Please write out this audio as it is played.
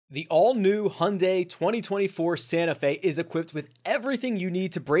The all-new Hyundai 2024 Santa Fe is equipped with everything you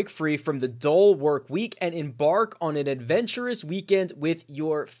need to break free from the dull work week and embark on an adventurous weekend with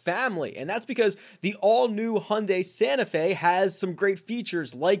your family. And that's because the all-new Hyundai Santa Fe has some great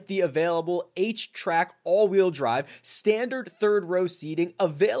features like the available H-Track all-wheel drive, standard third-row seating,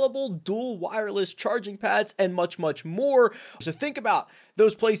 available dual wireless charging pads, and much, much more. So think about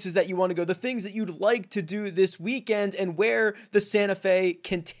those places that you want to go, the things that you'd like to do this weekend, and where the Santa Fe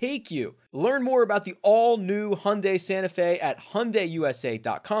can take you. Learn more about the all-new Hyundai Santa Fe at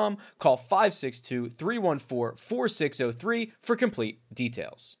HyundaiUSA.com. Call 562-314-4603 for complete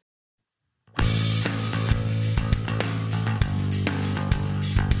details.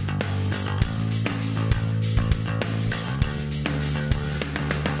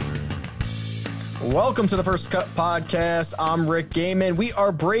 Welcome to the First Cut Podcast. I'm Rick Gaiman. We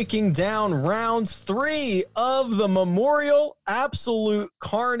are breaking down round 3 of the Memorial. Absolute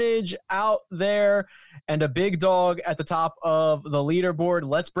carnage out there and a big dog at the top of the leaderboard.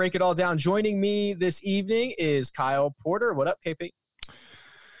 Let's break it all down. Joining me this evening is Kyle Porter. What up, KP?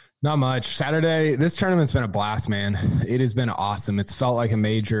 Not much. Saturday, this tournament's been a blast, man. It has been awesome. It's felt like a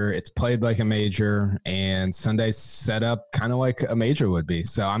major. It's played like a major. And Sunday's set up kind of like a major would be.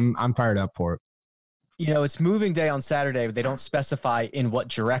 So I'm fired up for it. You know, it's moving day on Saturday, but they don't specify in what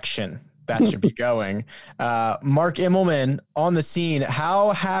direction that should be going. Mark Immelman on the scene.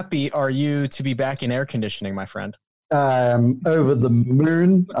 How happy are you to be back in air conditioning, my friend? Over the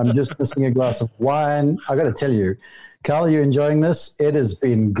moon. I'm just missing a glass of wine. I got to tell you, Carl, you enjoying this? It has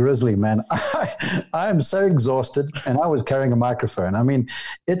been grisly, man. I am so exhausted, and I was carrying a microphone. I mean,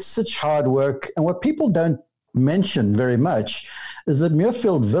 it's such hard work. And what people don't mention very much is that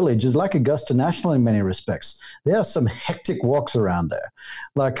Muirfield Village is like Augusta National in many respects. There are some hectic walks around there,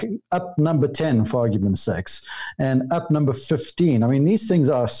 like up number 10, for argument's sakes, and up number 15. I mean, these things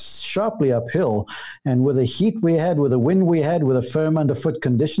are sharply uphill, and with the heat we had, with the wind we had, with the firm underfoot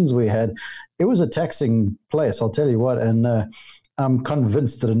conditions we had, it was a taxing place, I'll tell you what. And I'm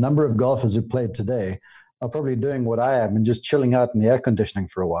convinced that a number of golfers who played today are probably doing what I am and just chilling out in the air conditioning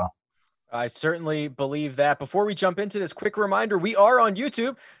for a while. I certainly believe that. Before we jump into this, quick reminder, we are on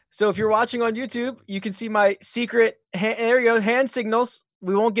YouTube. So if you're watching on YouTube, you can see my secret, there you go, hand signals.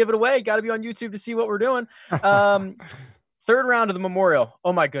 We won't give it away. Got to be on YouTube to see what we're doing. Third round of the Memorial.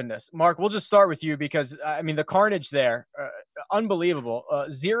 Oh, my goodness. Mark, we'll just start with you because, I mean, the carnage there, unbelievable.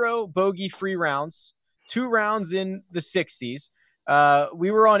 0 bogey-free rounds, 2 rounds in the 60s.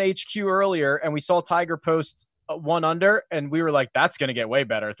 We were on HQ earlier, and we saw Tiger post 1 under, and we were like, that's going to get way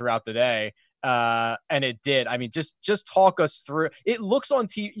better throughout the day. And it did. I mean, just talk us through. It looks on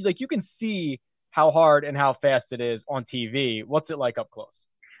TV, like you can see how hard and how fast it is on TV. What's it like up close?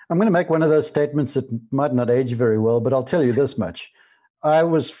 I'm going to make one of those statements that might not age very well, but I'll tell you this much. I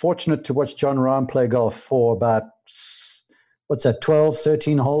was fortunate to watch Jon Rahm play golf for about, 12,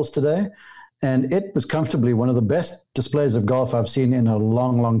 13 holes today. And it was comfortably one of the best displays of golf I've seen in a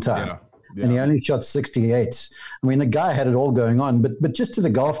long, long time. Yeah. Yeah. And he only shot 68. I mean, the guy had it all going on. But just to the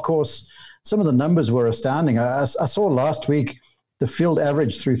golf course, some of the numbers were astounding. I saw last week the field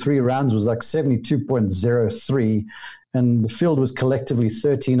average through 3 rounds was like 72.03, and the field was collectively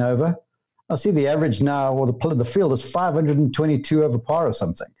 13 over. I see the average now, or the field is 522 over par or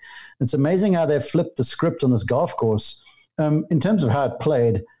something. It's amazing how they flipped the script on this golf course. In terms of how it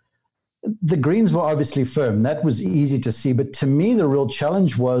played, the greens were obviously firm. That was easy to see. But to me, the real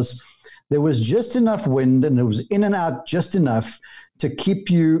challenge was there was just enough wind and it was in and out just enough to keep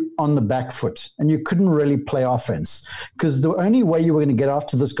you on the back foot. And you couldn't really play offense because the only way you were going to get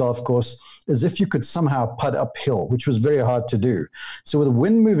after this golf course is if you could somehow putt uphill, which was very hard to do. So with the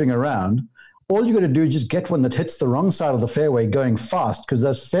wind moving around, all you got to do is just get one that hits the wrong side of the fairway going fast, because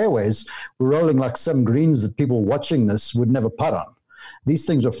those fairways were rolling like some greens that people watching this would never putt on. These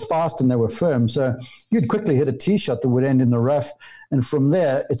things were fast and they were firm. So you'd quickly hit a tee shot that would end in the rough. And from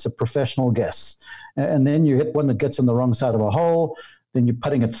there, it's a professional guess. And then you hit one that gets on the wrong side of a hole. Then you're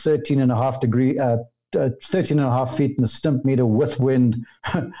putting at 13 and a half feet in the stimp meter with wind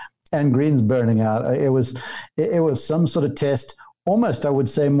and greens burning out. It was some sort of test, almost, I would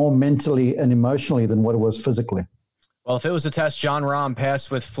say, more mentally and emotionally than what it was physically. Well, if it was a test, Jon Rahm passed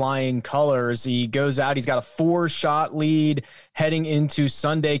with flying colors. He goes out. He's got a 4-shot lead heading into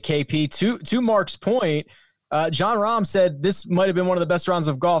Sunday, KP. To Mark's point, Jon Rahm said this might have been one of the best rounds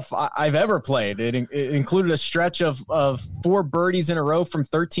of golf I've ever played. It included a stretch of 4 birdies in a row from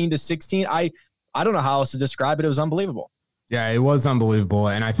 13 to 16. I don't know how else to describe it. It was unbelievable. Yeah, it was unbelievable.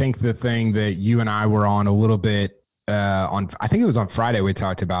 And I think the thing that you and I were on a little bit I think it was on Friday we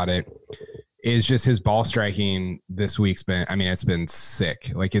talked about it, is just his ball striking this week's been, I mean, it's been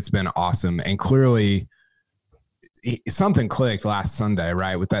sick. Like, it's been awesome. And clearly something clicked last Sunday,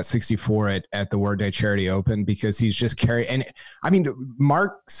 right? With that 64 at the Workday Charity Open, because he's just carrying. And I mean,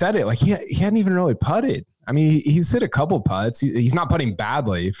 Mark said it, like he hadn't even really putted. I mean, he's hit a couple putts. He's not putting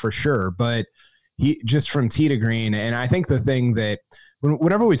badly for sure, but he just from tee to green. And I think the thing that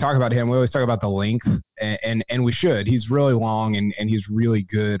whenever we talk about him, we always talk about the length, and we should. He's really long and he's really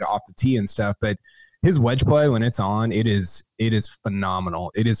good off the tee and stuff. But his wedge play, when it's on, it is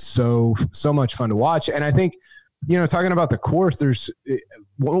phenomenal. It is so much fun to watch. And I think, you know, talking about the course, there's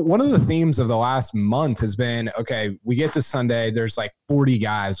one of the themes of the last month has been, okay, we get to Sunday, there's like 40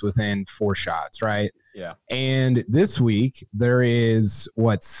 guys within 4 shots, right? Yeah. And this week there is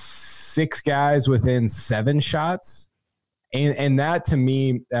 6 guys within 7 shots. And that, to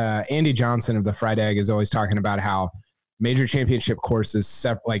me, Andy Johnson of the Fried Egg is always talking about how major championship courses,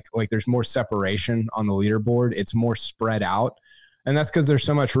 like there's more separation on the leaderboard. It's more spread out. And that's because there's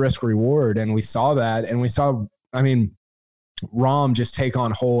so much risk reward. And we saw that. And we saw, I mean, Rahm just take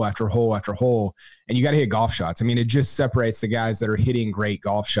on hole after hole after hole. And you got to hit golf shots. I mean, it just separates the guys that are hitting great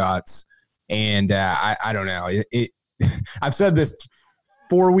golf shots. And I don't know. I've said this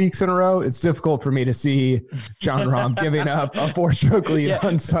 4 weeks in a row. It's difficult for me to see Jon Rahm giving up a 4-stroke lead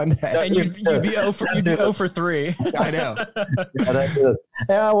on Sunday. And you'd be 0 for 3. I know.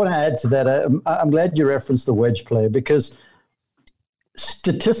 I want to add to that. I'm glad you referenced the wedge play, because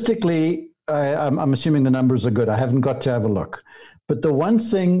statistically, I'm assuming the numbers are good. I haven't got to have a look. But the one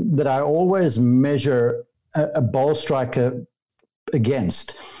thing that I always measure a ball striker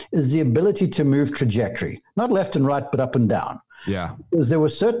against is the ability to move trajectory, not left and right, but up and down. Yeah. Because there were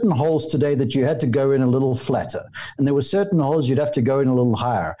certain holes today that you had to go in a little flatter, and there were certain holes you'd have to go in a little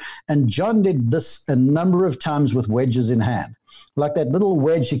higher. And John did this a number of times with wedges in hand. Like that little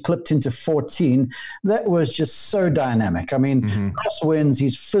wedge he clipped into 14, that was just so dynamic. I mean, crosswinds,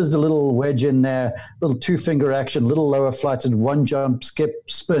 he's fizzed a little wedge in there, little 2-finger action, little lower flighted, 1 jump, skip,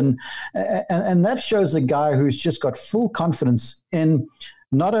 spin. And that shows a guy who's just got full confidence in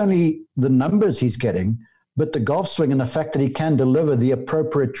not only the numbers he's getting, but the golf swing and the fact that he can deliver the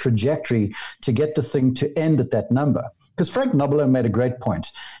appropriate trajectory to get the thing to end at that number. Because Frank Nobilo made a great point.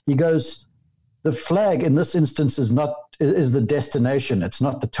 He goes, the flag in this instance is the destination. It's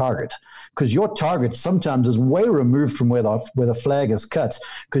not the target, because your target sometimes is way removed from where the flag is cut,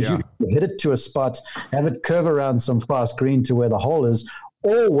 because you hit it to a spot, have it curve around some fast green to where the hole is,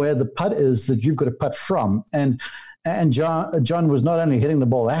 or where the putt is that you've got to putt from. And John was not only hitting the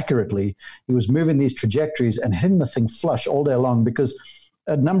ball accurately, he was moving these trajectories and hitting the thing flush all day long, because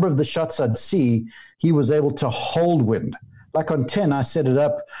a number of the shots I'd see, he was able to hold wind. Like on 10, I set it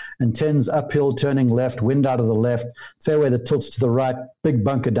up, and 10's uphill, turning left, wind out of the left, fairway that tilts to the right, big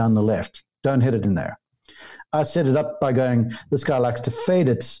bunker down the left. Don't hit it in there. I set it up by going, this guy likes to fade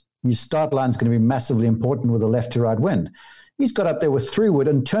it. Your start line's going to be massively important with a left to right wind. He's got up there with 3-wood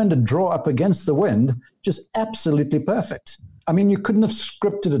and turned a draw up against the wind, just absolutely perfect. I mean, you couldn't have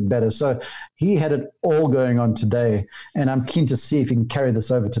scripted it better. So he had it all going on today, and I'm keen to see if he can carry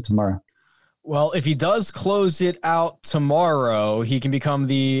this over to tomorrow. Well, if he does close it out tomorrow, he can become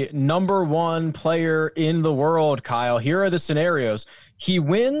the #1 player in the world, Kyle. Here are the scenarios. He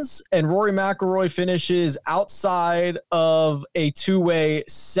wins and Rory McIlroy finishes outside of a 2-way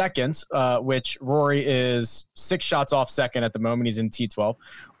second, which Rory is 6 shots off second at the moment. He's in T12.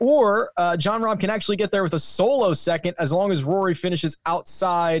 Or Jon Rahm can actually get there with a solo second as long as Rory finishes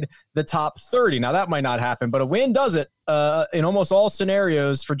outside the top 30. Now, that might not happen, but a win does it in almost all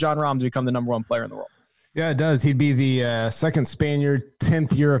scenarios for Jon Rahm to become the #1 player in the world. Yeah, it does. He'd be the second Spaniard,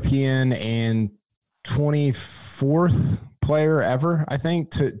 10th European, and 24th player ever, I think,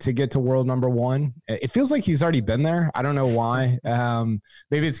 to get to world #1. It feels like he's already been there. I don't know why.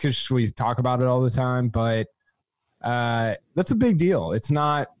 Maybe it's because we talk about it all the time, but that's a big deal. It's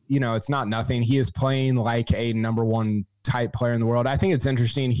not, it's not nothing. He is playing like a #1 type player in the world. I think it's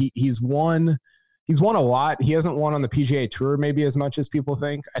interesting. He's won a lot. He hasn't won on the PGA Tour maybe as much as people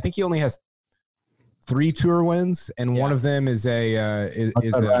think. I think he only has 3 tour wins, and one of them is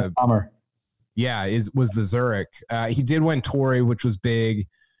a bummer. Yeah, was the Zurich. He did win Torrey, which was big,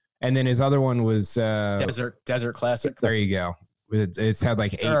 and then his other one was Desert Classic. There you go. It's had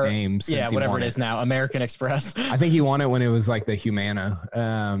like 8 names. Yeah, whatever it is now, American Express. I think he won it when it was like the Humana.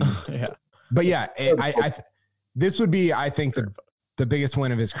 Yeah, but yeah, this would be, I think, the biggest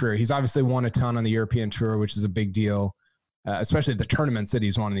win of his career. He's obviously won a ton on the European Tour, which is a big deal. Especially the tournaments that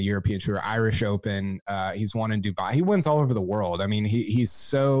he's won in the European Tour, Irish Open. He's won in Dubai. He wins all over the world. I mean, he's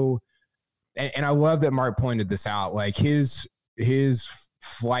so. And I love that Mark pointed this out. Like his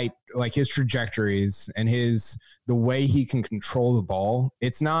flight, like his trajectories and the way he can control the ball.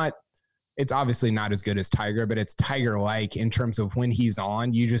 It's obviously not as good as Tiger, but it's Tiger-like in terms of when he's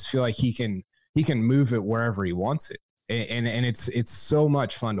on, you just feel like he can move it wherever he wants it. And it's so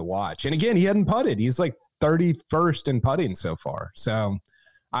much fun to watch. And again, he hadn't putted. He's like 31st in putting so far. So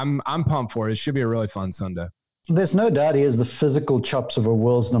I'm pumped for it. It should be a really fun Sunday. There's no doubt he has the physical chops of a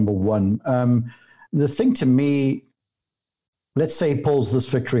world's number one. The thing to me, let's say he pulls this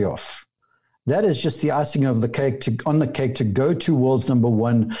victory off. That is just the icing of the cake on the cake to go to world's number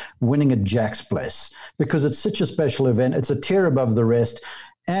one, winning at Jack's Place, because it's such a special event. It's a tier above the rest.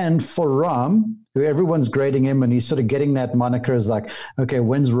 And for Rahm, who everyone's grading him, and he's sort of getting that moniker as like, okay,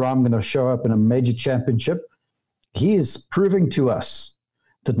 when's Rahm going to show up in a major championship? He is proving to us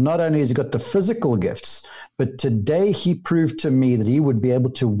that not only has he got the physical gifts, but today he proved to me that he would be able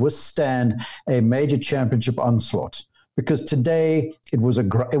to withstand a major championship onslaught. Because today it was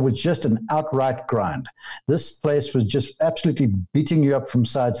just an outright grind. This place was just absolutely beating you up from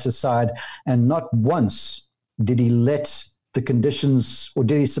side to side, and not once did he let the conditions, or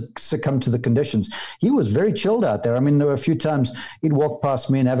did he succumb to the conditions? He was very chilled out there. I mean, there were a few times he'd walk past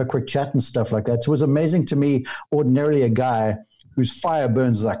me and have a quick chat and stuff like that. So it was amazing to me, ordinarily a guy whose fire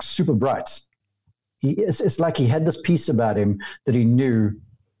burns like super bright. It's like he had this piece about him that he knew,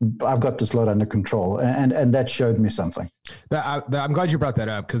 I've got this lot under control, and that showed me something. I'm glad you brought that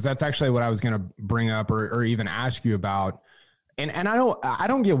up, because that's actually what I was going to bring up or even ask you about. And I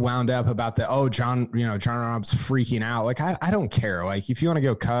don't get wound up about Jon Rahm's freaking out. Like, I don't care. Like, if you want to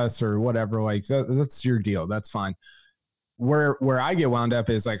go cuss or whatever, like that's your deal. That's fine. Where I get wound up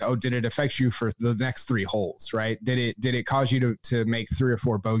is like, did it affect you for the next 3 holes, right? Did it cause you to make 3 or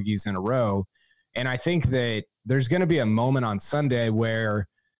 4 bogeys in a row? And I think that there's going to be a moment on Sunday where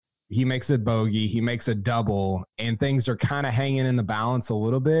he makes a bogey, he makes a double, and things are kind of hanging in the balance a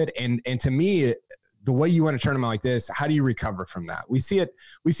little bit. And to me, the way you win a tournament like this, how do you recover from that? We see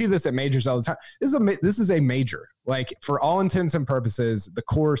this at majors all the time. This is a major. Like, for all intents and purposes, the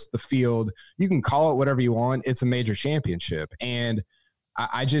course, the field, you can call it whatever you want. It's a major championship. And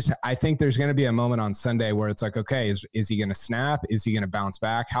I think there's going to be a moment on Sunday where it's like, okay, is he going to snap? Is he going to bounce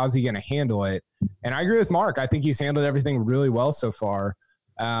back? How's he going to handle it? And I agree with Mark. I think he's handled everything really well so far.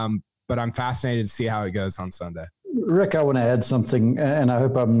 But I'm fascinated to see how it goes on Sunday. Rick, I want to add something, and I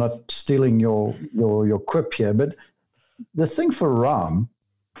hope I'm not stealing your quip here, but the thing for Rahm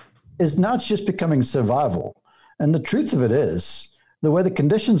is now it's just becoming survival. And the truth of it is, the way the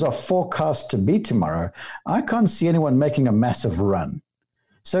conditions are forecast to be tomorrow, I can't see anyone making a massive run.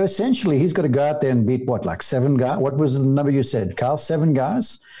 So essentially, he's got to go out there and beat like 7 guys? What was the number you said, Carl? 7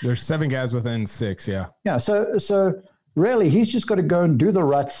 guys? There's 7 guys within 6, yeah. Yeah, so really, he's just got to go and do the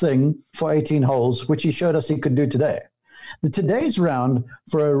right thing for 18 holes, which he showed us he could do today. Today's round,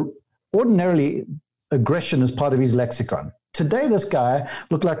 ordinarily, aggression is part of his lexicon. Today, this guy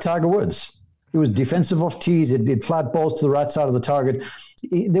looked like Tiger Woods. He was defensive off tees. He'd flat balls to the right side of the target.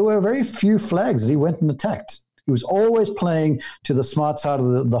 There were very few flags that he went and attacked. He was always playing to the smart side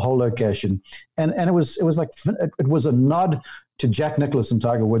of the whole location. And it was a nod to Jack Nicklaus and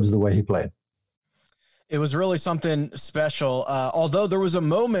Tiger Woods the way he played. It was really something special. Although there was a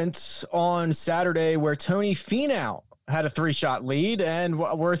moment on Saturday where Tony Finau had a 3-shot lead, and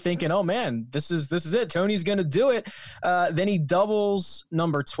we're thinking, oh man, this is it. Tony's going to do it. Then he doubles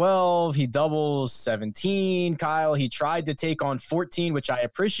number 12. He doubles 17. Kyle, he tried to take on 14, which I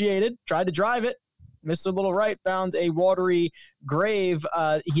appreciated. Tried to drive it. Missed a little right. Found a watery grave.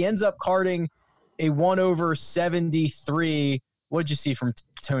 He ends up carding a 1/73. What did you see from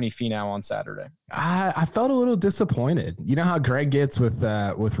Tony Finau on Saturday? I felt a little disappointed. You know how Greg gets with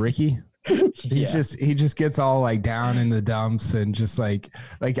Ricky? He just gets all like down in the dumps and just like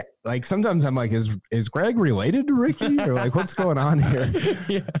sometimes I'm like, is Greg related to Ricky, or like what's going on here?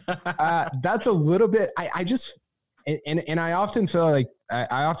 Yeah. That's a little bit. I often feel like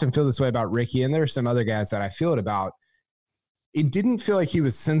I often feel this way about Ricky, and there are some other guys that I feel it about. It didn't feel like he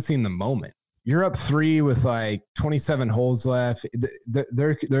was sensing the moment. You're up 3 with like 27 holes left.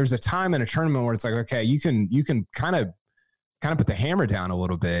 There's a time in a tournament where it's like, okay, you can kind of put the hammer down a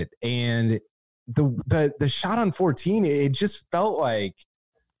little bit. And the shot on 14, it just felt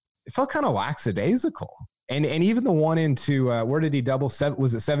kind of lackadaisical. And even the one into where did he double?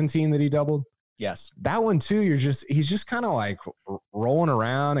 Was it 17 that he doubled? Yes. That one too. He's just kind of like rolling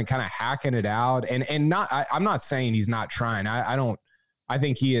around and kind of hacking it out. And I'm not saying he's not trying. I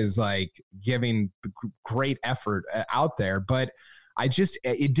think he is like giving great effort out there, but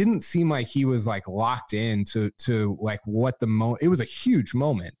it didn't seem like he was like locked in to like what the moment. It was a huge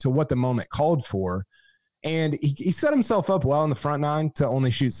moment to what the moment called for. And he set himself up well in the front nine to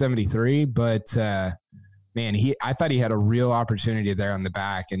only shoot 73, but man, I thought he had a real opportunity there on the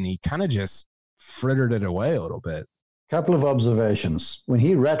back, and he kind of just frittered it away a little bit. Couple of observations. When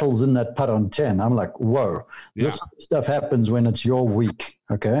he rattles in that putt on 10, I'm like, whoa, this stuff happens when it's your week,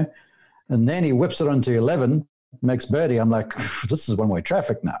 okay? And then he whips it onto 11, makes birdie. I'm like, this is one-way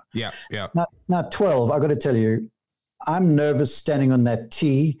traffic now. Yeah. Now 12, I got to tell you, I'm nervous standing on that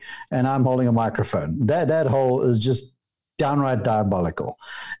tee, and I'm holding a microphone. That hole is just downright diabolical.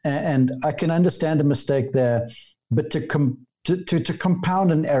 And I can understand a mistake there, but to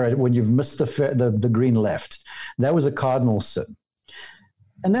compound an error when you've missed the green left, that was a cardinal sin.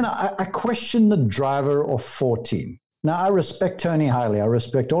 And then I question the driver of 14. Now, I respect Tony highly. I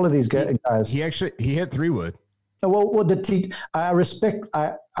respect all of these guys. He hit 3-wood. Well, the tee,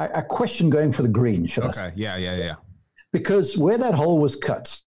 I question going for the green, should I say. Okay, yeah. Because where that hole was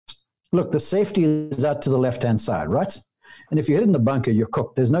cut, look, the safety is out to the left-hand side, right? And if you hit in the bunker, you're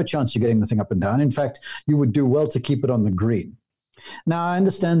cooked. There's no chance you're getting the thing up and down. In fact, you would do well to keep it on the green. Now, I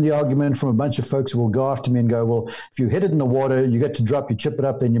understand the argument from a bunch of folks who will go after me and go, well, if you hit it in the water, you get to drop, you chip it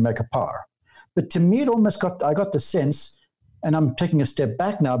up, then you make a par. But to me, I got the sense, and I'm taking a step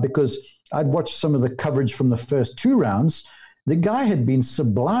back now because I'd watched some of the coverage from the first 2 rounds. The guy had been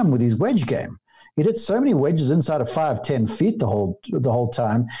sublime with his wedge game. He hit so many wedges inside of 5-10 feet the whole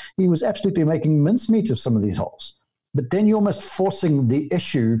time. He was absolutely making mincemeat of some of these holes. But then you're almost forcing the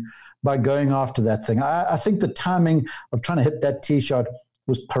issue by going after that thing. I think the timing of trying to hit that tee shot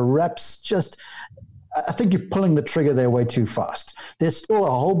was perhaps just, I think you're pulling the trigger there way too fast. There's still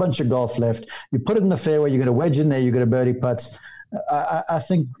a whole bunch of golf left. You put it in the fairway, you get a wedge in there, you get a birdie putts. I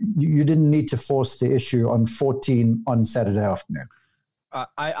think you didn't need to force the issue on 14 on Saturday afternoon.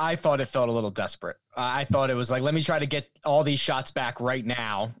 I thought it felt a little desperate. I thought it was like, let me try to get all these shots back right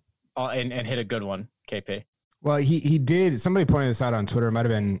now and hit a good one, KP. Well, he did. Somebody pointed this out on Twitter. It might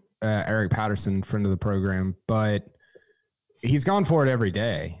have been Eric Patterson, friend of the program, but he's gone for it every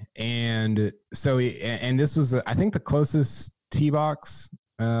day. And so, and this was, I think, the closest tee box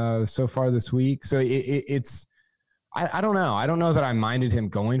so far this week. So it's, I don't know. I don't know that I minded him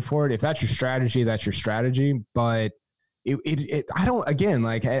going for it. If that's your strategy, that's your strategy. But I don't, again,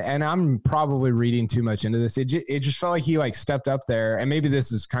 like, and I'm probably reading too much into this. It just felt like he like stepped up there, and maybe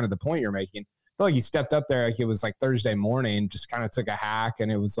this is kind of the point you're making. I feel like he stepped up there like it was like Thursday morning, just kind of took a hack,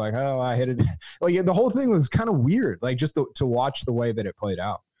 and it was like, oh, I hit it. Like the whole thing was kind of weird, like just to watch the way that it played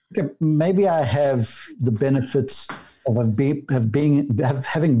out. Okay, maybe I have the benefits of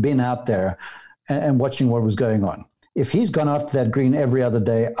having been out there and watching what was going on. If he's gone after that green every other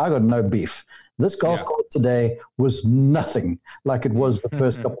day, I got no beef. This golf course today was nothing like it was the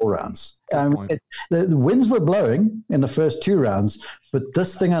first couple rounds. The winds were blowing in the first 2 rounds, but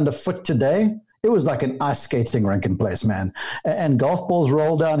this thing underfoot today, it was like an ice skating rink in place, man. And golf balls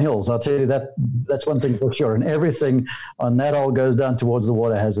roll down hills. I'll tell you that's one thing for sure. And everything on that hole goes down towards the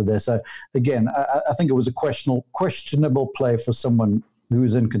water hazard there. So again, I think it was a questionable play for someone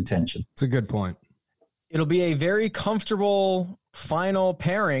who's in contention. It's a good point. It'll be a very comfortable final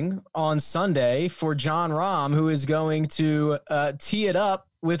pairing on Sunday for Jon Rahm, who is going to tee it up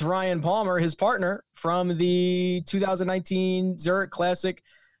with Ryan Palmer, his partner from the 2019 Zurich Classic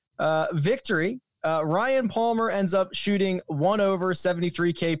victory. Ryan Palmer ends up shooting 1 over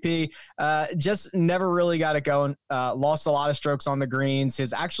 73 KP. Just never really got it going. Lost a lot of strokes on the greens.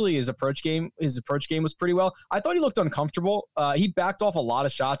 His approach game was pretty well. I thought he looked uncomfortable. He backed off a lot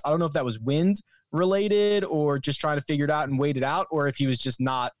of shots. I don't know if that was wind related or just trying to figure it out and wait it out, or if he was just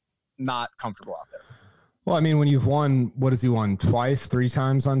not comfortable out there. Well, I mean, when you've won, what has he won twice, 3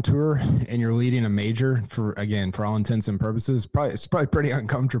 times on tour, and you're leading a major for all intents and purposes, it's probably pretty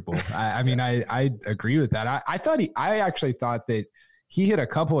uncomfortable. I mean, I agree with that. I actually thought that he hit a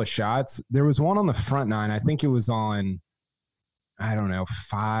couple of shots. There was one on the front 9. I think it was on, I don't know,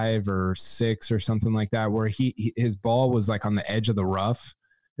 5 or 6 or something like that, where his ball was like on the edge of the rough.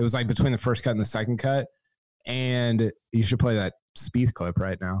 It was like between the first cut and the second cut. And you should play that Spieth clip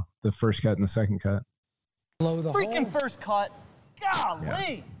right now, the first cut and the second cut. Freaking first cut.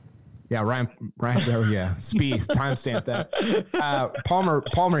 Golly. Yeah, Ryan, yeah, Spieth, timestamp that.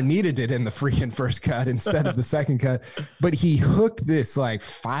 Palmer needed it in the freaking first cut instead of the second cut, but he hooked this like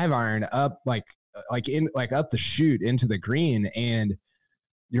 5-iron up, like up the chute into the green, and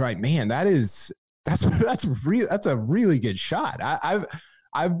you're like, man, that's a really good shot.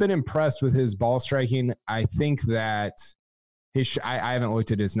 I've been impressed with his ball striking. I think that I haven't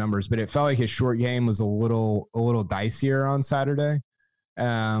looked at his numbers, but it felt like his short game was a little dicier on Saturday.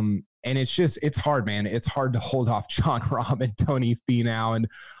 And it's hard, man. It's hard to hold off Jon Rahm and Tony Finau and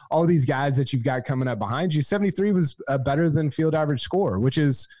all these guys that you've got coming up behind you. 73 was a better than field average score, which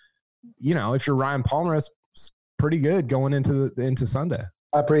is, if you're Ryan Palmer, it's pretty good going into Sunday.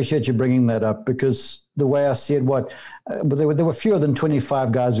 I appreciate you bringing that up, because the way I see it, there were fewer than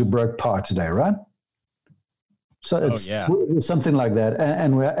 25 guys who broke par today, right? So it was something like that.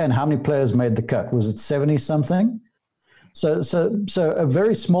 And how many players made the cut? Was it 70 something? So a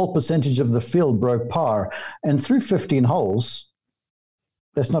very small percentage of the field broke par, and through 15 holes,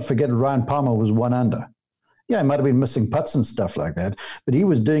 let's not forget Ryan Palmer was 1 under. Yeah, he might have been missing putts and stuff like that, but he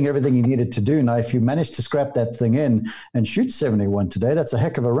was doing everything he needed to do. Now, if you manage to scrap that thing in and shoot 71 today, that's a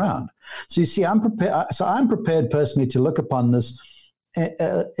heck of a round. So you see, I'm prepared. So I'm prepared personally to look upon this in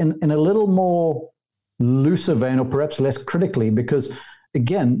a little more looser vein, or perhaps less critically, because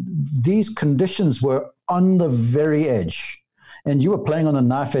again, these conditions were on the very edge. And you were playing on a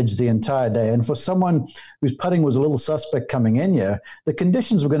knife edge the entire day. And for someone whose putting was a little suspect coming in here, the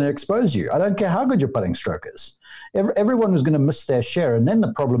conditions were going to expose you. I don't care how good your putting stroke is. Everyone was going to miss their share. And then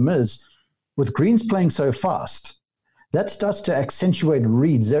the problem is, with greens playing so fast, that starts to accentuate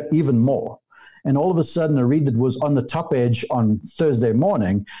reads even more. And all of a sudden, a read that was on the top edge on Thursday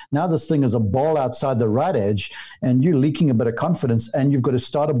morning, now this thing is a ball outside the right edge, and you're leaking a bit of confidence, and you've got to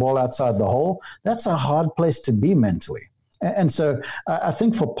start a ball outside the hole. That's a hard place to be mentally. And so I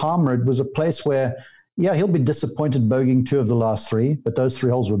think for Palmer, it was a place where, he'll be disappointed bogeying 2 of the last 3, but those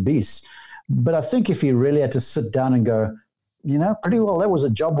 3 holes were beasts. But I think if he really had to sit down and go, pretty well, that was a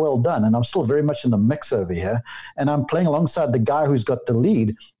job well done, and I'm still very much in the mix over here, and I'm playing alongside the guy who's got the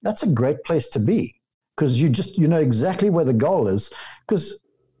lead, that's a great place to be, because you know exactly where the goal is. Because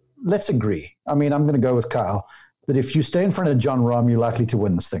let's agree, I'm going to go with Kyle, that if you stay in front of Jon Rahm, you're likely to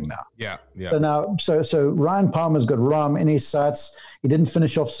win this thing now. Yeah. So Ryan Palmer's got Rahm in his sights. He didn't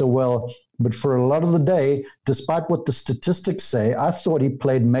finish off so well, but for a lot of the day, despite what the statistics say, I thought he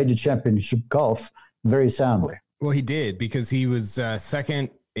played major championship golf very soundly. Well, he did, because he was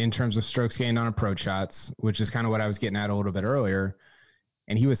second in terms of strokes gained on approach shots, which is kind of what I was getting at a little bit earlier.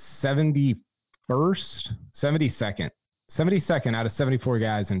 And he was 72nd out of 74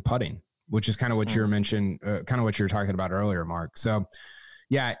 guys in putting, which is kind of what you were mentioning, kind of what you were talking about earlier, Mark. So,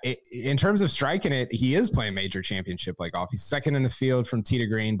 in terms of striking it, he is playing major championship like golf. He's second in the field from tee to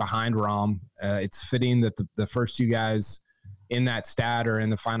green behind Rahm. It's fitting that the first 2 guys in that stat are in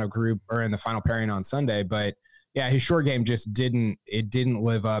the final group or in the final pairing on Sunday. But his short game just didn't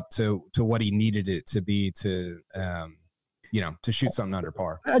live up to what he needed it to be to shoot something under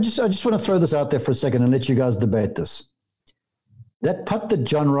par. I just want to throw this out there for a second and let you guys debate this. That putt that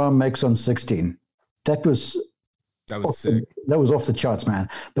Jon Rahm makes on 16, that was sick. That was off the charts, man.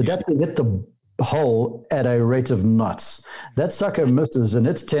 But that hit the hole at a rate of knots. That sucker misses, and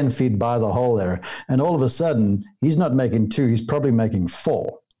it's 10 feet by the hole there. And all of a sudden, he's not making 2, he's probably making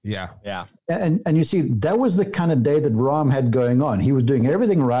 4. Yeah. And you see, that was the kind of day that Rahm had going on. He was doing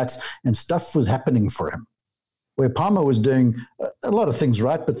everything right, and stuff was happening for him. Where Palmer was doing a lot of things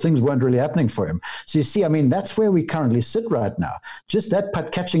right, but things weren't really happening for him. So you see, that's where we currently sit right now. Just that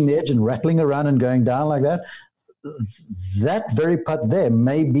putt catching the edge and rattling around and going down like that, that very putt there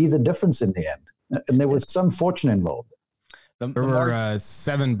may be the difference in the end. And there was some fortune involved. There were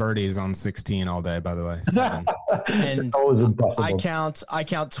 7 birdies on 16 all day, by the way. 7. And I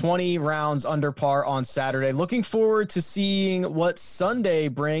count 20 rounds under par on Saturday. Looking forward to seeing what Sunday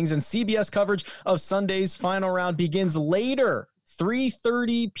brings, and CBS coverage of Sunday's final round begins later,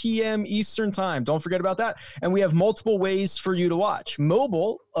 3:30 p.m. Eastern time. Don't forget about that. And we have multiple ways for you to watch.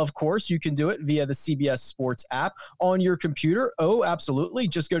 Mobile, of course, you can do it via the CBS Sports app on your computer. Oh, absolutely.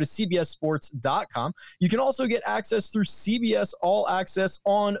 Just go to cbssports.com. You can also get access through CBS All Access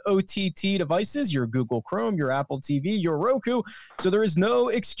on OTT devices, your Google Chrome, your Apple TV, your Roku. So there is no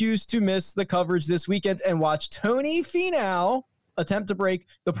excuse to miss the coverage this weekend and watch Tony Finau attempt to break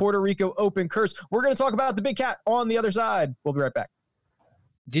the Puerto Rico Open curse. We're going to talk about the big cat on the other side. We'll be right back.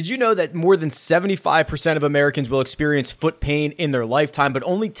 Did you know that more than 75% of Americans will experience foot pain in their lifetime, but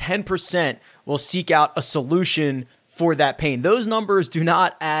only 10% will seek out a solution for that pain? Those numbers do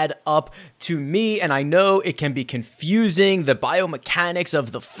not add up to me, and I know it can be confusing, the biomechanics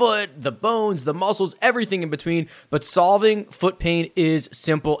of the foot, the bones, the muscles, everything in between, but solving foot pain is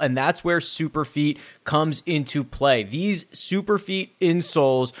simple, and that's where Superfeet comes into play. These Superfeet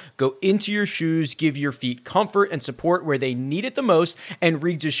insoles go into your shoes, give your feet comfort and support where they need it the most, and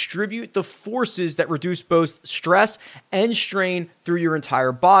redistribute the forces that reduce both stress and strain through your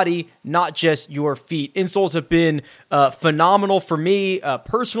entire body, not just your feet. Insoles have been phenomenal for me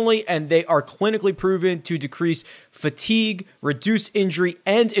personally, and they are clinically proven to decrease fatigue, reduce injury,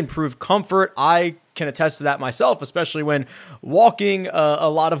 and improve comfort. I can attest to that myself, especially when walking a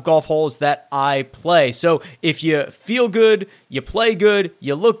lot of golf holes that I play. So if you feel good, you play good,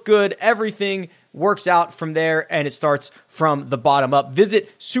 you look good, everything works out from there, and it starts from the bottom up.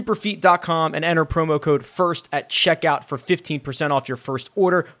 Visit superfeet.com and enter promo code FIRST at checkout for 15% off your first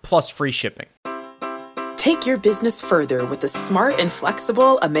order plus free shipping. Take your business further with the smart and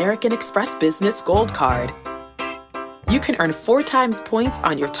flexible American Express Business Gold Card. You can earn 4 times points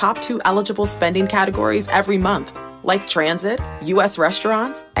on your top 2 eligible spending categories every month, like transit, U.S.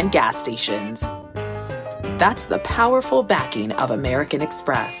 restaurants, and gas stations. That's the powerful backing of American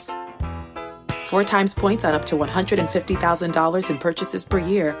Express. 4 times points on up to $150,000 in purchases per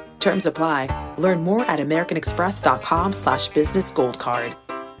year. Terms apply. Learn more at americanexpress.com/business gold card.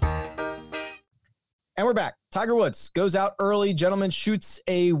 And we're back. Tiger Woods goes out early. Gentlemen, shoots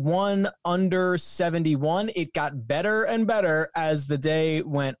a 1 under 71. It got better and better as the day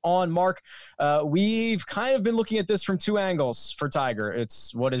went on. Mark, we've kind of been looking at this from 2 angles for Tiger.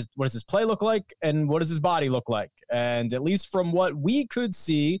 It's what does his play look like, and what does his body look like? And at least from what we could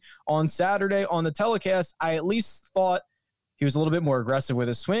see on Saturday on the telecast, I at least thought he was a little bit more aggressive with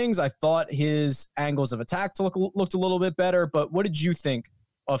his swings. I thought his angles of attack looked a little bit better. But what did you think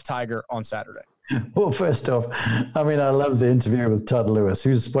of Tiger on Saturday? Well, first off, I mean, I love the interview with Todd Lewis,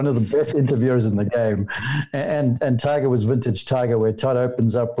 who's one of the best interviewers in the game. And Tiger was vintage Tiger, where Todd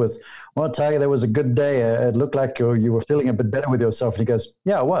opens up with, well, Tiger, that was a good day. It looked like you were feeling a bit better with yourself. And he goes,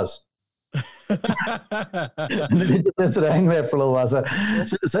 yeah, I was. And then he just sort of hang there for a little while. So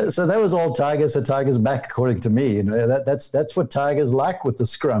that was all Tiger. So Tiger's back, according to me. You know, that's what Tiger's like with the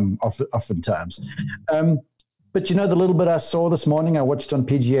scrum oftentimes. But, you know, the little bit I saw this morning, I watched on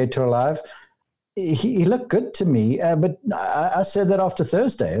PGA Tour Live, he looked good to me, but I said that after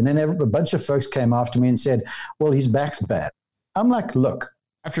Thursday. And then a bunch of folks came after me and said, well, his back's bad. I'm like, look.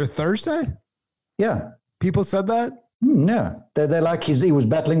 After Thursday? Yeah. People said that? No. They're like he was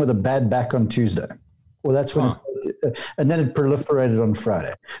battling with a bad back on Tuesday. Well, that's when and then it proliferated on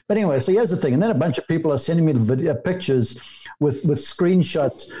Friday. But anyway, so here's the thing. And then a bunch of people are sending me pictures with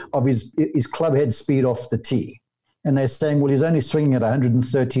screenshots of his club head speed off the tee. And they're saying, well, he's only swinging at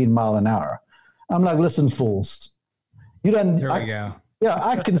 113 mile an hour. I'm like, listen, fools. You don't. There we go. Yeah,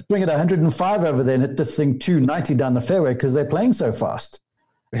 I can swing at 105 over there and hit this thing 290 down the fairway because they're playing so fast.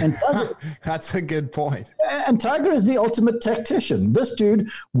 And Tiger, that's a good point. And Tiger is the ultimate tactician. This dude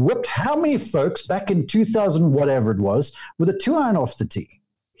whipped how many folks back in 2000, whatever it was, with a 2-iron off the tee.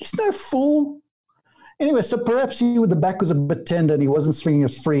 He's no fool. Anyway, so perhaps the back was a bit tender and he wasn't swinging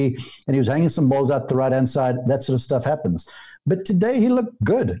as free and he was hanging some balls out the right-hand side. That sort of stuff happens. But today he looked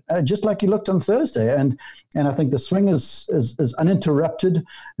good, just like he looked on Thursday. And I think the swing is uninterrupted.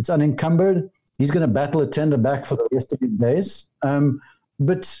 It's unencumbered. He's going to battle a tender back for the rest of his days.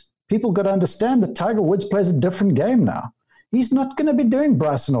 But people got to understand that Tiger Woods plays a different game now. He's not going to be doing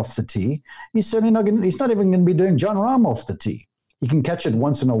Bryson off the tee. He's certainly not going. He's not even going to be doing Jon Rahm off the tee. He can catch it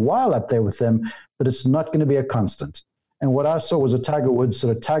once in a while up there with them, but it's not going to be a constant. And what I saw was a Tiger Woods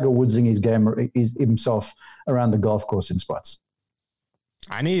sort of Tiger Woodsing his game himself around the golf course in spots.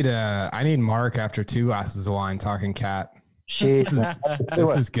 I need Mark after 2 glasses of wine talking cat. This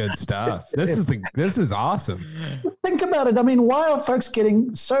is good stuff. This is awesome. Think about it. I mean, why are folks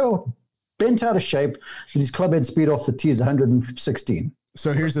getting so bent out of shape that his club head speed off the tee is 116?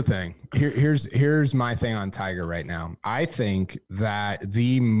 So here's the thing. Here's my thing on Tiger right now. I think that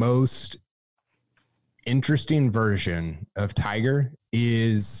the most interesting version of Tiger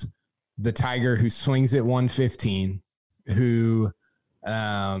is the Tiger who swings at 115, who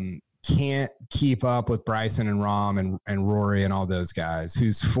can't keep up with Bryson and Rahm and Rory and all those guys,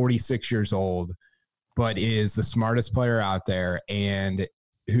 who's 46 years old, but is the smartest player out there, and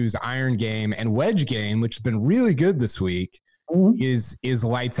whose iron game and wedge game, which has been really good this week, is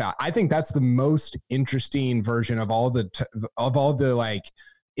lights out. I think that's the most interesting version of all the like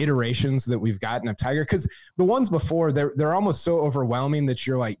iterations that we've gotten of Tiger, because the ones before they're almost so overwhelming that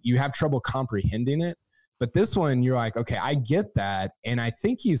you're like, you have trouble comprehending it. But this one, you're like, okay, I get that, and I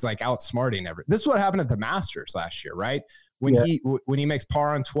think he's like outsmarting everything. This is what happened at the Masters last year, right? When he makes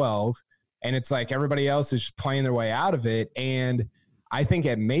par on 12, and it's like everybody else is playing their way out of it. And I think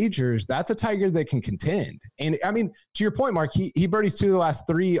at majors, that's a Tiger that can contend. And I mean, to your point, Mark, he birdies 2 of the last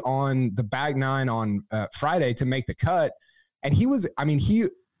 3 on the bag 9 on Friday to make the cut, and he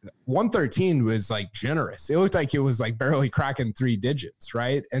 113 was like generous. It looked like it was like barely cracking 3 digits,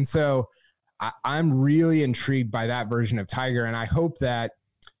 right? And so I'm really intrigued by that version of Tiger, and I hope that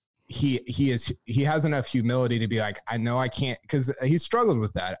he has enough humility to be like, I know I can't, because he's struggled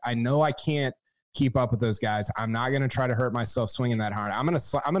with that. I know I can't keep up with those guys. I'm not going to try to hurt myself swinging that hard. I'm going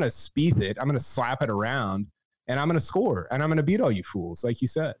to speed it. I'm going to slap it around, and I'm going to score, and I'm going to beat all you fools, like you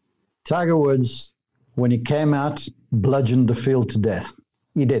said. Tiger Woods, when he came out, bludgeoned the field to death.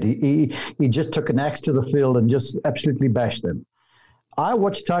 He did. He just took an axe to the field and just absolutely bashed them. I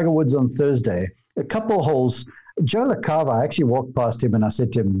watched Tiger Woods on Thursday, a couple of holes. Joe LaCava, I actually walked past him and I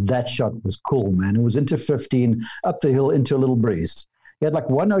said to him, that shot was cool, man. It was into 15, up the hill, into a little breeze. He had like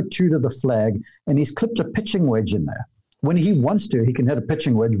 102 to the flag, and he's clipped a pitching wedge in there. When he wants to, he can hit a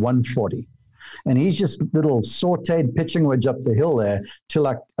pitching wedge 140. And he's just little sauteed pitching wedge up the hill there to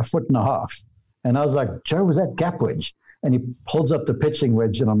like 1.5 feet. And I was like, Joe, was that gap wedge? And he holds up the pitching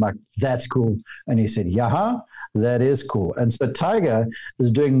wedge, and I'm like, that's cool. And he said, yeah, that is cool. And so Tiger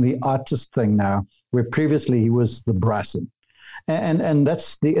is doing the artist thing now, where previously he was the Bryson. And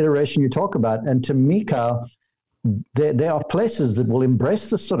that's the iteration you talk about. And to me, Kyle, there are places that will embrace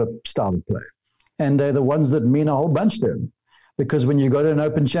this sort of style of play. And they're the ones that mean a whole bunch to them. Because when you go to an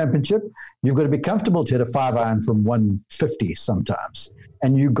Open Championship, you've got to be comfortable to hit a 5-iron from 150 sometimes.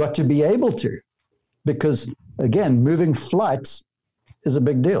 And you've got to be able to. Because, again, moving flights is a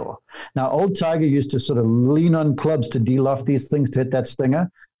big deal. Now, old Tiger used to sort of lean on clubs to deal off these things to hit that stinger.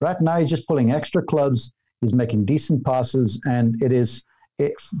 Right now, he's just pulling extra clubs. He's making decent passes. And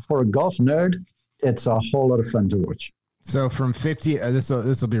for a golf nerd, it's a whole lot of fun to watch. So from 50, this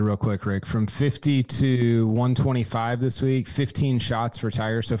will be real quick, Rick. From 50 to 125 this week, 15 shots for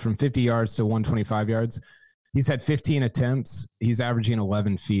Tiger. So from 50 yards to 125 yards. He's had 15 attempts. He's averaging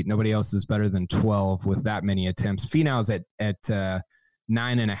 11 feet. Nobody else is better than 12 with that many attempts. Finau's at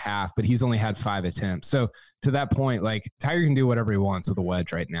 9.5, but he's only had 5 attempts. So to that point, like Tiger can do whatever he wants with a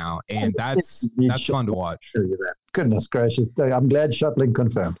wedge right now, and that's fun to watch. Goodness gracious! I'm glad Shotling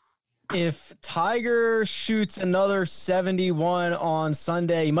confirmed. If Tiger shoots another 71 on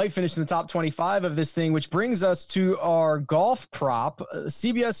Sunday, he might finish in the top 25 of this thing, which brings us to our golf prop.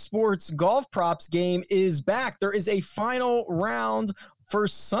 CBS Sports Golf Props game is back. There is a final round for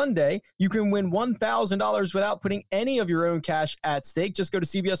Sunday. You can win $1,000 without putting any of your own cash at stake. Just go to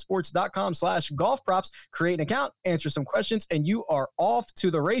cbssports.com/golf props, create an account, answer some questions, and you are off to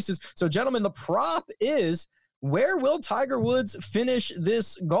the races. So, gentlemen, the prop is, where will Tiger Woods finish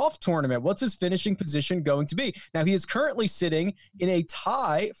this golf tournament? What's his finishing position going to be? Now, he is currently sitting in a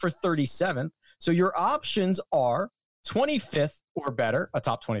tie for 37th. So your options are 25th or better, a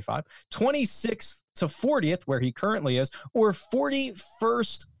top 25, 26th to 40th, where he currently is, or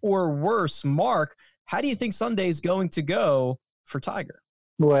 41st or worse. Mark, how do you think Sunday is going to go for Tiger?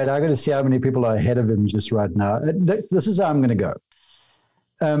 Wait, I got to see how many people are ahead of him just right now. This is how I'm going to go.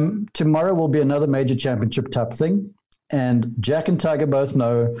 Tomorrow will be another major championship type thing. And Jack and Tiger both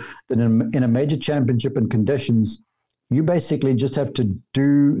know that in a major championship and conditions, you basically just have to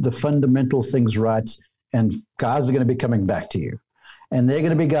do the fundamental things right. And guys are going to be coming back to you. And they're going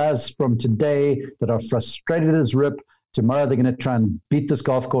to be guys from today that are frustrated as rip. Tomorrow they're going to try and beat this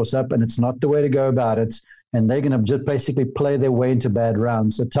golf course up, and it's not the way to go about it. And they're going to just basically play their way into bad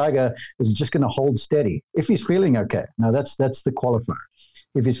rounds. So Tiger is just going to hold steady if he's feeling okay. Now that's the qualifier.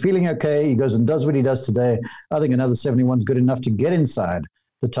 If he's feeling okay, he goes and does what he does today. I think another 71 is good enough to get inside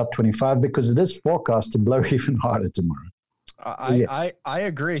the top 25, because it is forecast to blow even harder tomorrow. I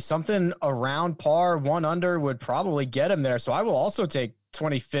agree. Something around par, 1 under would probably get him there. So I will also take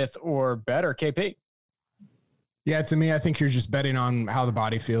 25th or better. KP. Yeah, to me, I think you're just betting on how the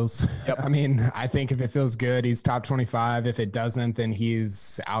body feels. Yep. I mean, I think if it feels good, he's top 25. If it doesn't, then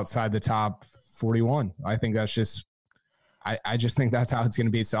he's outside the top 41. I think that's just, I just think that's how it's going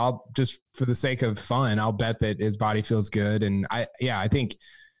to be. So I'll just, for the sake of fun, I'll bet that his body feels good. And I think,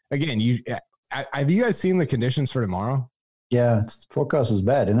 again, have you guys seen the conditions for tomorrow? Yeah, forecast is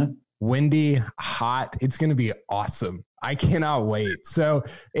bad, isn't it? Windy, hot. It's going to be awesome. I cannot wait. So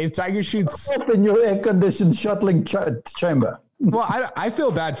if Tiger shoots in your air-conditioned shuttling chamber. Well, I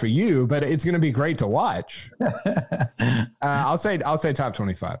feel bad for you, but it's going to be great to watch. I'll say top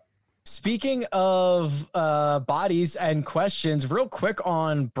 25. Speaking of bodies and questions, real quick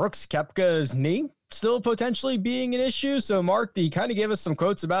on Brooks Koepka's knee still potentially being an issue. So Mark, he kind of gave us some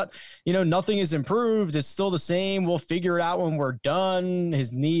quotes about, nothing is improved. It's still the same. We'll figure it out when we're done.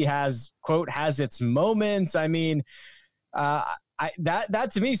 His knee has its moments. I mean, that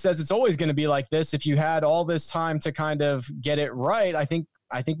to me says it's always going to be like this. If you had all this time to kind of get it right, I think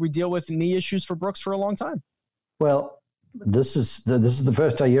we deal with knee issues for Brooks for a long time. Well, this is the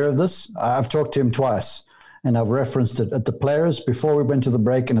first I hear of this. I've talked to him twice, and I've referenced it at the Players before we went to the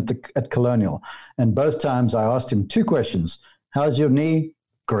break and at Colonial. And both times I asked him 2 questions. How's your knee?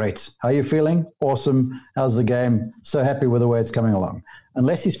 Great. How are you feeling? Awesome. How's the game? So happy with the way it's coming along.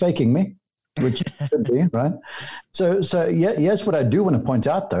 Unless he's faking me, which could be, right? So yeah, here's what I do want to point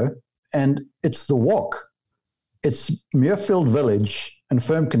out, though, and it's the walk. It's Muirfield Village and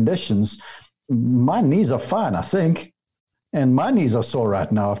firm conditions. My knees are fine, I think, and my knees are sore right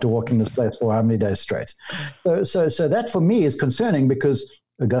now after walking this place for how many days straight. So that for me is concerning because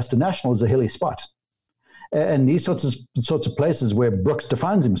Augusta National is a hilly spot. And these sorts of places where Brooks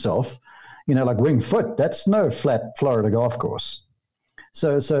defines himself, like Winged Foot, that's no flat Florida golf course.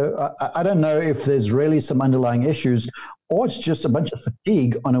 So I don't know if there's really some underlying issues, or it's just a bunch of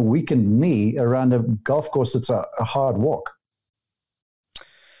fatigue on a weakened knee around a golf course that's a hard walk.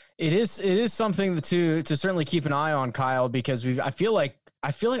 It is something to certainly keep an eye on, Kyle, because I feel like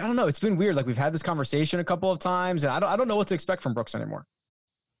I don't know, it's been weird. Like, we've had this conversation a couple of times, and I don't know what to expect from Brooks anymore.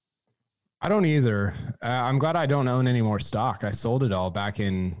 I don't either. I'm glad I don't own any more stock. I sold it all back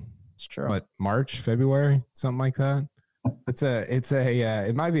in March, February, something like that.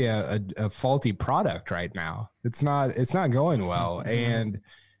 It might be a faulty product right now. It's not going well. And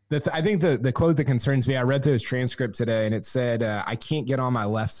I think the quote that concerns me, I read through his transcript today, and it said, I can't get on my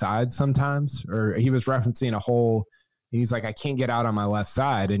left side sometimes, or he was referencing a hole. And he's like, I can't get out on my left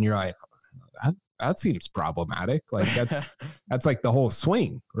side. And you're like, that seems problematic. Like that's like the whole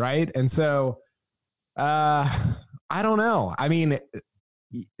swing, right? And so I don't know. I mean,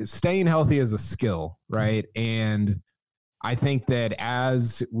 staying healthy is a skill, right? And I think that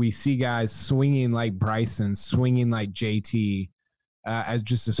as we see guys swinging like Bryson, swinging like JT,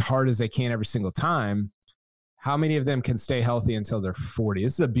 as hard as they can every single time, how many of them can stay healthy until they're 40?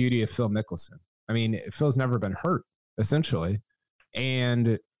 This is the beauty of Phil Mickelson. I mean, Phil's never been hurt, essentially.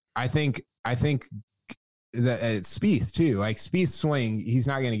 And I think that Spieth too, like Spieth's swing, he's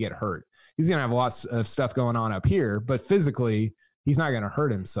not going to get hurt. He's going to have lots of stuff going on up here, but physically he's not going to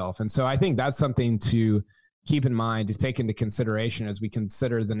hurt himself. And so I think that's something to keep in mind, to take into consideration as we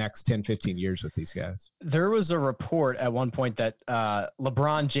consider the next 10, 15 years with these guys. There was a report at one point that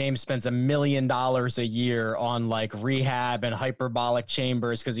LeBron James spends $1 million a year on like rehab and hyperbolic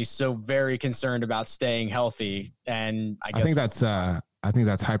chambers because he's so very concerned about staying healthy. And I think that's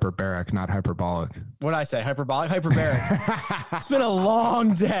hyperbaric, not hyperbolic. What did I say? Hyperbolic? Hyperbaric. It's been a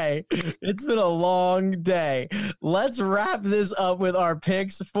long day. Let's wrap this up with our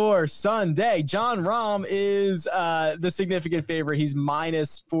picks for Sunday. Jon Rahm is the significant favorite. He's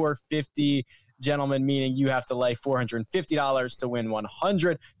minus 450, gentlemen, meaning you have to lay $450 to win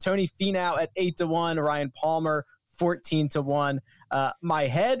 100. Tony Finau at 8-1. Ryan Palmer 14-1. My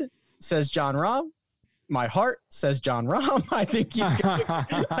head says Jon Rahm. My heart says Jon Rahm. I think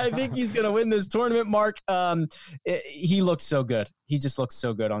he's gonna win this tournament. Mark, he looks so good. He just looks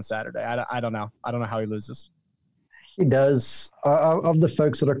so good on Saturday. I don't know how he loses. He does. Of the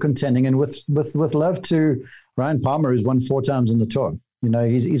folks that are contending, and with love to Ryan Palmer, who's won 4 times in the tour.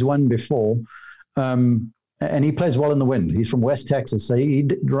 He's won before, and he plays well in the wind. He's from West Texas, so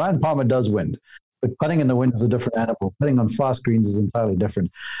Ryan Palmer does win. But putting in the wind is a different animal. Putting on fast greens is entirely different.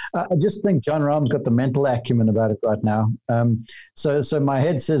 I just think Jon Rahm's got the mental acumen about it right now. So my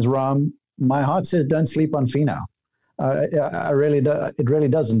head says Rahm. My heart says don't sleep on Finau. It really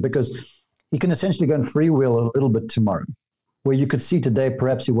doesn't, because he can essentially go and freewheel a little bit tomorrow, where you could see today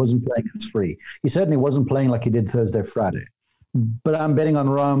perhaps he wasn't playing as free. He certainly wasn't playing like he did Thursday, Friday. But I'm betting on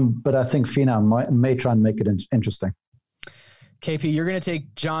Rahm, but I think Finau may try and make it interesting. KP, you're going to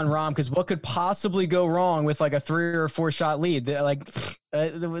take Jon Rahm because what could possibly go wrong with like a 3 or 4 shot lead?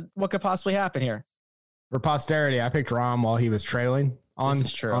 What could possibly happen here? For posterity, I picked Rahm while he was trailing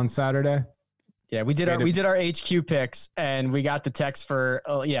on Saturday. Yeah, we did our HQ picks, and we got the text for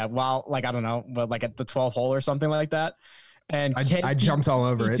while I don't know, but like at the 12th hole or something like that. And I jumped all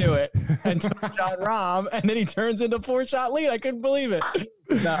over it and took Jon Rahm, and then he turns into 4-shot lead. I couldn't believe it.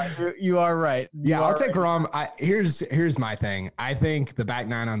 No, you are right. I'll take Rahm. Here's my thing. I think the back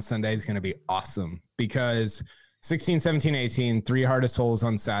 9 on Sunday is going to be awesome because 16, 17, 18, 3 hardest holes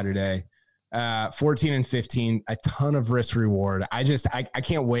on Saturday, 14 and 15, a ton of risk reward. I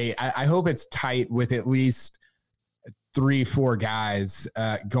can't wait. I hope it's tight with at least 3-4 guys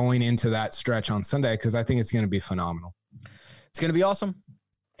going into that stretch on Sunday, because I think it's going to be phenomenal. It's going to be awesome.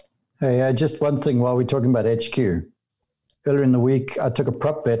 Hey, just one thing while we're talking about HQ. Earlier in the week, I took a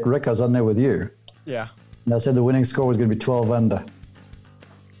prop bet. Rick, I was on there with you. Yeah. And I said the winning score was going to be 12 under.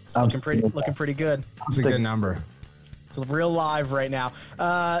 It's looking pretty good. It's a good number. It's real live right now.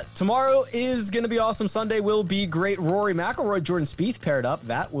 Tomorrow is going to be awesome. Sunday will be great. Rory McIlroy, Jordan Spieth paired up.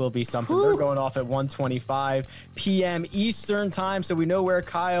 That will be something. They're going off at 1:25 p.m. Eastern time, so we know where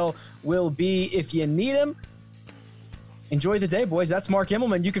Kyle will be if you need him. enjoy the day, boys. That's Mark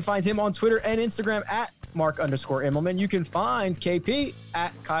Immelman. You can find him on Twitter and Instagram at Mark_Immelman. You can find KP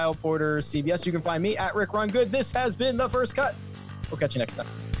at Kyle Porter CBS. You can find me at Rick Run Good. This has been The First Cut. We'll catch you next time.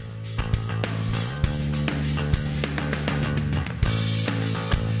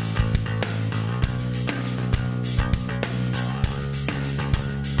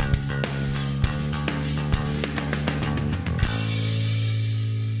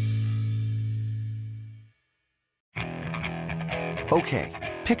 Okay,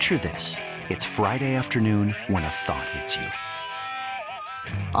 picture this. It's Friday afternoon when a thought hits you.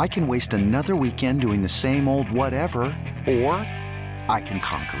 I can waste another weekend doing the same old whatever, or I can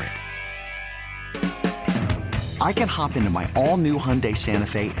conquer it. I can hop into my all-new Hyundai Santa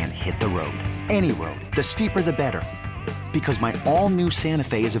Fe and hit the road. Any road. The steeper, the better. Because my all-new Santa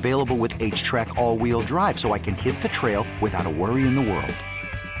Fe is available with H-Track all-wheel drive, so I can hit the trail without a worry in the world.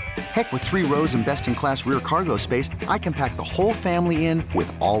 Heck, with 3 rows and best-in-class rear cargo space, I can pack the whole family in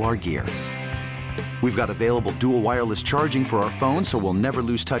with all our gear. We've got available dual wireless charging for our phones, so we'll never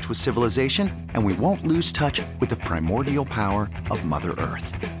lose touch with civilization, and we won't lose touch with the primordial power of Mother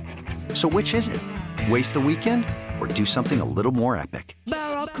Earth. So which is it? Waste the weekend or do something a little more epic?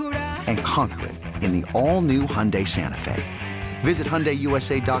 And conquer it in the all-new Hyundai Santa Fe. Visit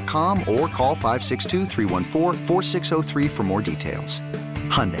HyundaiUSA.com or call 562-314-4603 for more details.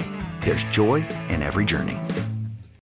 Hyundai, there's joy in every journey.